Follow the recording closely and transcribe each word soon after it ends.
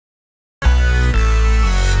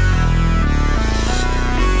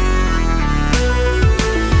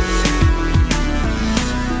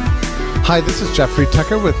Hi, this is Jeffrey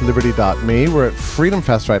Tucker with Liberty.me. We're at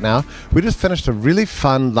Freedomfest right now. We just finished a really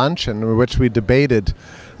fun luncheon in which we debated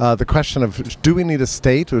the question of, do we need a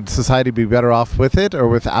state? Would society be better off with it or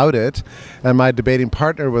without it? And my debating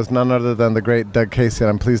partner was none other than the great Doug Casey, and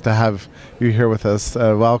I'm pleased to have you here with us.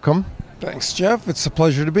 Welcome. Thanks, Jeff. It's a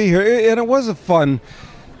pleasure to be here. And it was a fun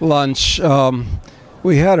lunch.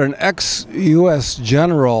 We had an ex-U.S.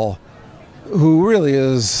 general who really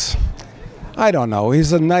is, I don't know,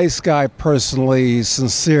 he's a nice guy personally, he's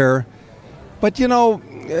sincere. But you know,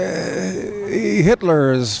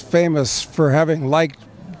 Hitler is famous for having liked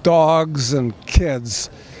dogs and kids.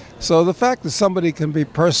 So the fact that somebody can be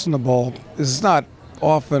personable is not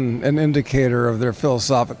often an indicator of their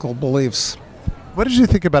philosophical beliefs. What did you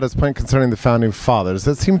think about his point concerning the Founding Fathers?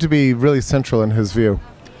 That seemed to be really central in his view.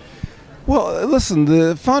 Well, listen,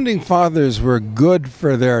 the Founding Fathers were good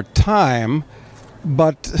for their time,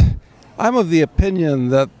 but I'm of the opinion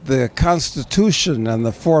that the Constitution and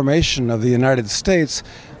the formation of the United States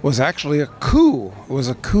was actually a coup. It was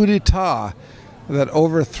a coup d'etat that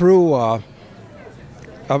overthrew a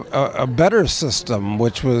better system,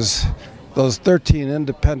 which was those 13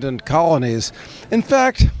 independent colonies. In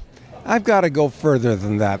fact, I've got to go further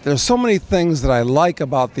than that. There's so many things that I like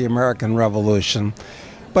about the American Revolution,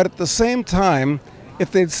 but at the same time,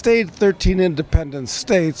 if they'd stayed 13 independent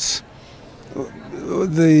states,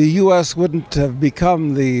 the U.S. wouldn't have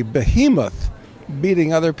become the behemoth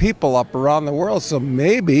beating other people up around the world. So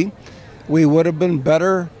maybe we would have been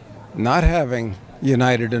better not having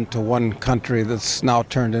united into one country that's now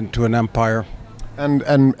turned into an empire.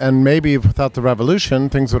 And maybe without the revolution,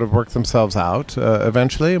 things would have worked themselves out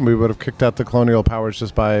eventually, and we would have kicked out the colonial powers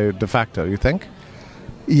just by de facto, you think?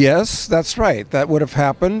 Yes, that's right. That would have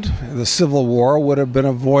happened. The Civil War would have been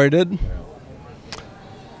avoided.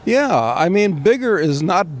 Yeah, I mean, bigger is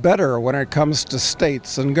not better when it comes to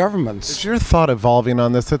states and governments. Is your thought evolving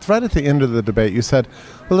on this? It's right at the end of the debate. You said,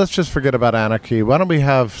 well, let's just forget about anarchy. Why don't we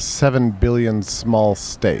have 7 billion small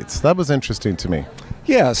states? That was interesting to me.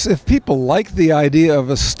 Yes, if people like the idea of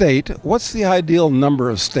a state, what's the ideal number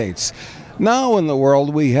of states? Now in the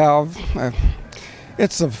world we have,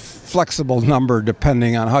 it's a flexible number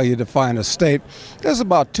depending on how you define a state. There's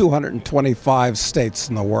about 225 states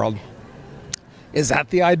in the world. Is that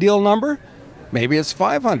the ideal number? Maybe it's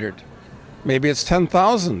 500. Maybe it's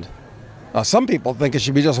 10,000. Some people think it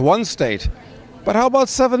should be just one state. But how about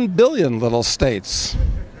 7 billion little states?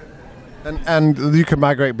 And you could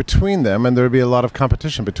migrate between them, and there would be a lot of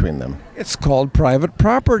competition between them. It's called private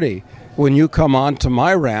property. When you come onto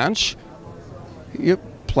my ranch, you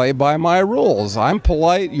play by my rules. I'm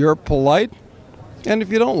polite, you're polite, and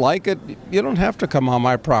if you don't like it, you don't have to come on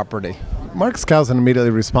my property. Mark Skousen immediately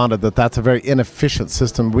responded that that's a very inefficient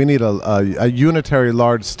system. We need a unitary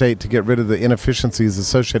large state to get rid of the inefficiencies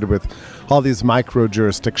associated with all these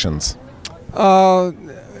micro-jurisdictions. 7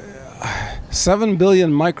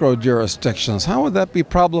 billion micro-jurisdictions. How would that be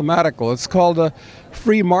problematical? It's called a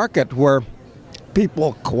free market where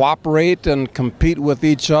people cooperate and compete with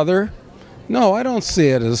each other. No, I don't see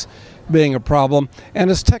it as being a problem. And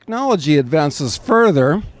as technology advances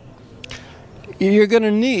further, you're going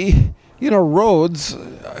to need, roads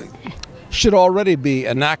should already be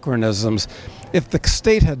anachronisms. If the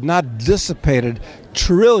state had not dissipated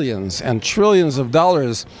trillions and trillions of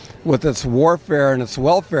dollars with its warfare and its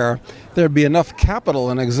welfare, there'd be enough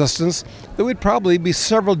capital in existence that we'd probably be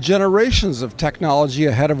several generations of technology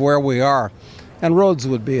ahead of where we are. And roads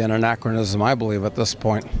would be an anachronism, I believe, at this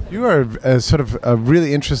point. You are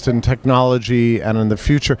really interested in technology and in the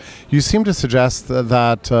future. You seem to suggest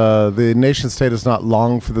that the nation state is not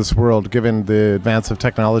long for this world, given the advance of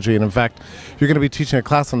technology. And in fact, you're going to be teaching a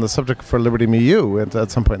class on the subject for Liberty.me at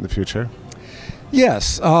some point in the future.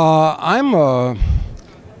 Yes, I'm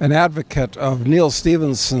an advocate of Neil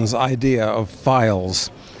Stephenson's idea of files.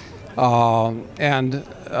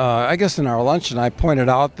 I guess in our luncheon I pointed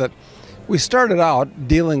out that we started out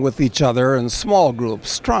dealing with each other in small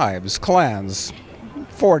groups, tribes, clans,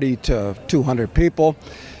 40 to 200 people.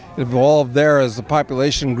 It evolved there as the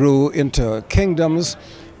population grew into kingdoms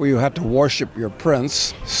where you had to worship your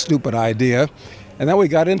prince. Stupid idea. And then we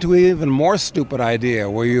got into an even more stupid idea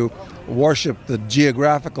where you worship the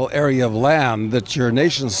geographical area of land that your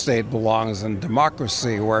nation state belongs in,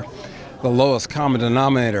 democracy, where the lowest common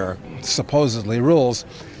denominator supposedly rules.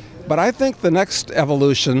 But I think the next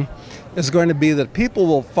evolution is going to be that people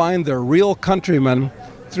will find their real countrymen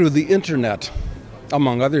through the internet,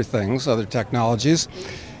 among other things, other technologies,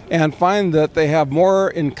 and find that they have more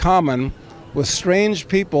in common with strange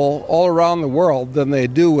people all around the world than they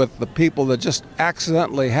do with the people that just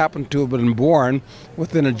accidentally happen to have been born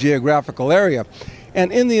within a geographical area.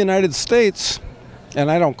 And in the United States, and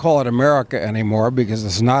I don't call it America anymore because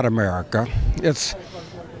it's not America, it's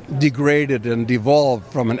degraded and devolved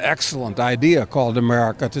from an excellent idea called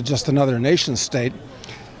America to just another nation state.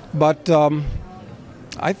 But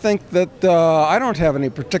I think that I don't have any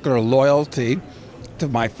particular loyalty to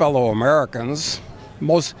my fellow Americans,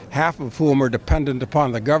 half of whom are dependent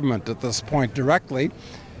upon the government at this point directly,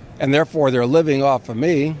 and therefore they're living off of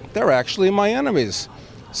me. They're actually my enemies.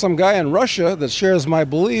 Some guy in Russia that shares my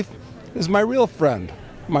belief is my real friend,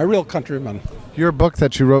 my real countryman. Your book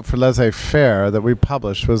that you wrote for Laissez-Faire that we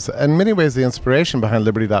published was in many ways the inspiration behind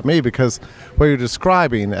Liberty.me, because what you're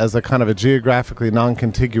describing as a kind of a geographically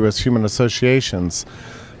non-contiguous human associations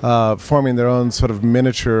forming their own sort of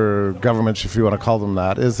miniature governments, if you want to call them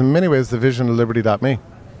that, is in many ways the vision of Liberty.me.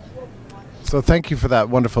 So thank you for that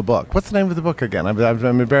wonderful book. What's the name of the book again?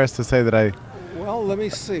 I'm embarrassed to say that I... Well, let me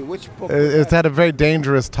see. Which book? It's had a very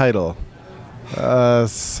dangerous title.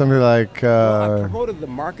 Something like... Well, I promoted the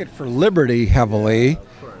market for liberty heavily.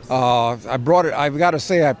 I brought it, I've got to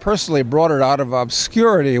say, I personally brought it out of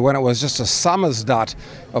obscurity when it was just a samizdat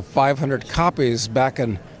of 500 copies back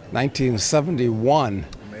in 1971.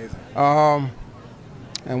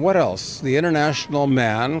 And what else? The International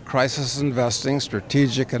Man, Crisis Investing,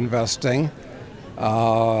 Strategic Investing,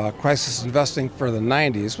 Crisis Investing for the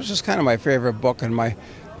 90s, which is kind of my favorite book, and my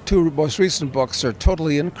two most recent books are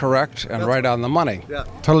Totally Incorrect and Right on the Money. Yeah.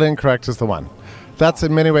 Totally Incorrect is the one. That's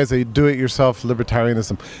in many ways a do-it-yourself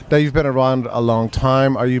libertarianism. Now, you've been around a long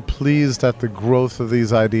time. Are you pleased at the growth of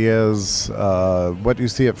these ideas? What do you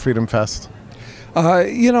see at Freedomfest?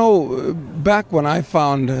 You know, back when I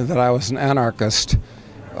found that I was an anarchist,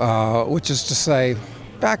 which is to say,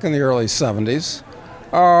 back in the early 70s,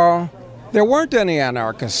 there weren't any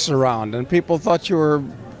anarchists around, and people thought you were...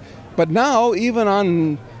 But now, even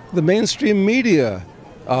on the mainstream media,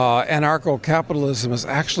 anarcho-capitalism is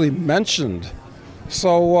actually mentioned.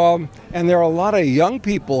 So, and there are a lot of young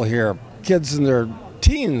people here, kids in their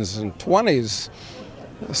teens and 20s.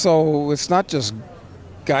 So it's not just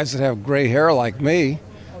guys that have gray hair like me.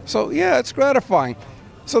 So yeah, it's gratifying.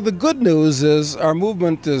 So the good news is our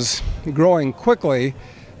movement is growing quickly.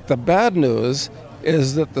 The bad news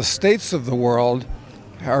is that the states of the world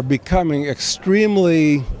are becoming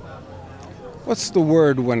extremely, what's the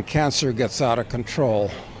word when cancer gets out of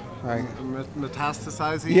control? Right?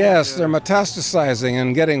 Metastasizing? Yes, they're metastasizing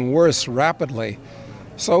and getting worse rapidly.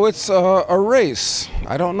 So it's a race.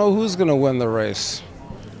 I don't know who's going to win the race.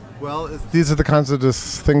 Well, these are the kinds of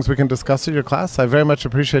things we can discuss at your class. I very much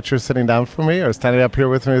appreciate your sitting down for me or standing up here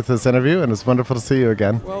with me with this interview, and it's wonderful to see you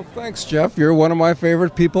again. Well, thanks, Jeff. You're one of my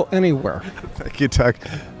favorite people anywhere. Thank you, Doug.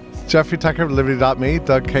 Jeffrey Tucker, Liberty.me,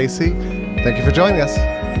 Doug Casey. Thank you for joining us.